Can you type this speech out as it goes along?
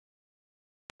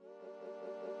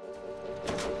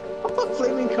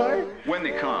Flaming car? When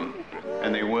they come,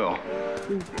 and they will,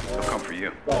 they'll come for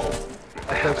you.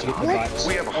 I thought you get the vibes.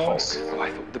 We have a Hulk. Oh,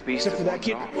 I thought the beast. Except for that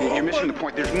kid. You're missing the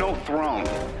point. There's no throne.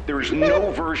 There is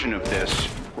no version of this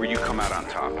where you come out on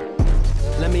top.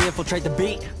 Let me infiltrate the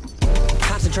beat.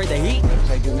 Concentrate the heat.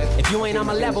 If you ain't on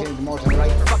my level,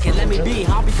 fuck it, let me be.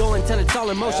 I'll be going till it's all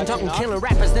in motion. Talking killing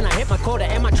rappers, then I hit my quota.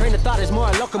 And my train of thought is more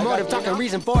a locomotive. Talking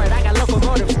reason for it, I got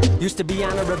locomotive. Used to be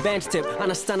on a revenge tip,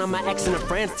 on a stun on my ex and a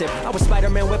friend's tip. I was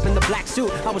Spider-Man whipping the black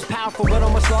suit. I was powerful but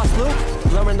almost lost Luke.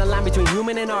 Blurring the line between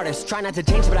human and artist. Try not to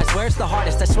change, but I swear it's the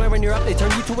hardest. I swear when you're up, they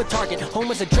turn you to a target. Home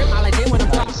was a trip, all I did when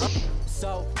I'm talking.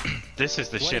 So this is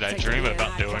the shit I dream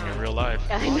about doing in real life.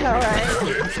 I know,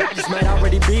 right? this might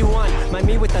already be one. My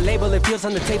me with the label, it feels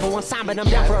on the table one time, but I'm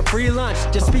down for a free lunch.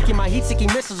 Just speaking my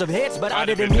heat-seeking missiles of hits, but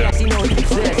other than me, I see no one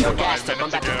exists. Yo, gassed up, I'm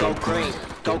about to go green,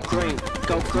 go green,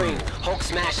 go green. Hulk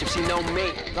smash if she know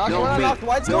me,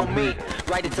 know me.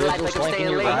 Right into life like I'm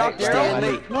staying late, staying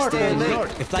late, staying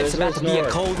late. If life's about to be a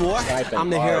cold war, I'm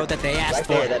the hero that they asked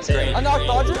for. I knocked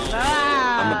Dodger.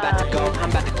 I'm about to go, I'm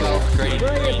about to go green.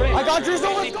 I got yours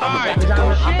over. I'm about to go,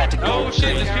 I'm about to go. Oh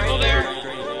shit, there's people there.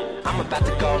 I'm about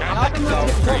to go, I'm about to go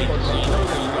green.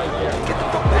 Get the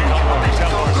fuck back, I'm about to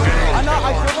go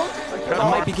green. I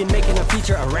might begin making a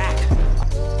feature a rack.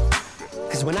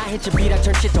 Cause when I hit your beat, I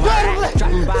turn shit to a rack.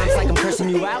 Dropping bombs like I'm cursing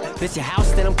you out. This your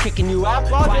house, then I'm kicking you out.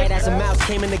 Quiet as a mouse,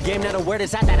 came in the game, not a word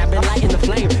is out that I've been lighting the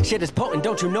flame. Shit is potent,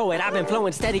 don't you know it? I've been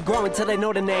flowing steady, growing till they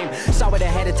know the name. Saw it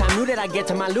ahead of time, knew that I'd get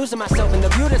to my losing myself in the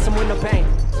view that some window pain.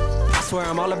 I swear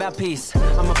I'm all about peace,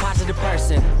 I'm a positive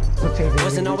person.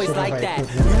 Wasn't always like that,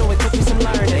 you know it took me some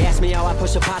learning. They asked me how I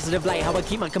push a positive light, how I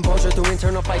keep my composure through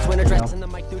internal fights. When addressing the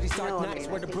mic through these dark nights,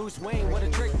 where the Bruce Wayne, what a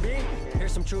trick me.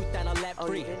 Here's some truth that I'll let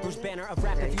free. Bruce Banner of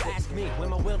rap if you ask me. When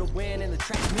my will to win and the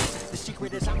track meets, the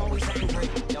secret is I'm always angry.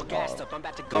 Yo, gassed up, I'm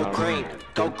about to go green,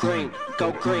 go green,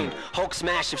 go green. Hulk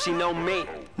smash if she know me,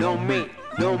 know me.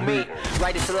 No me,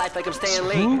 right into life like I'm staying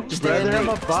late, staying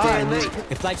late, staying late.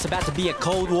 If life's about to be a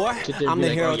cold war, I'm the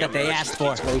hero that they asked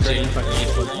for.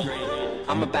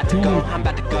 I'm about to go, I'm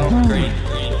about to go green.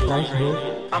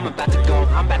 I'm about to go,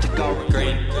 I'm about to go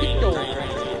green.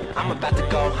 I'm about to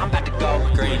go, I'm about to go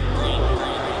green.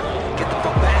 Get the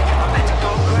fuck back, I'm about to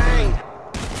go green.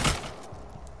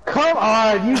 Come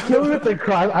on, you killed me with the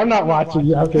crime. I'm not watching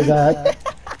you after that.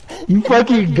 You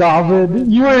fucking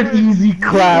goblin. You were an easy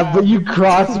clap, but you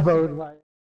crossbowed my...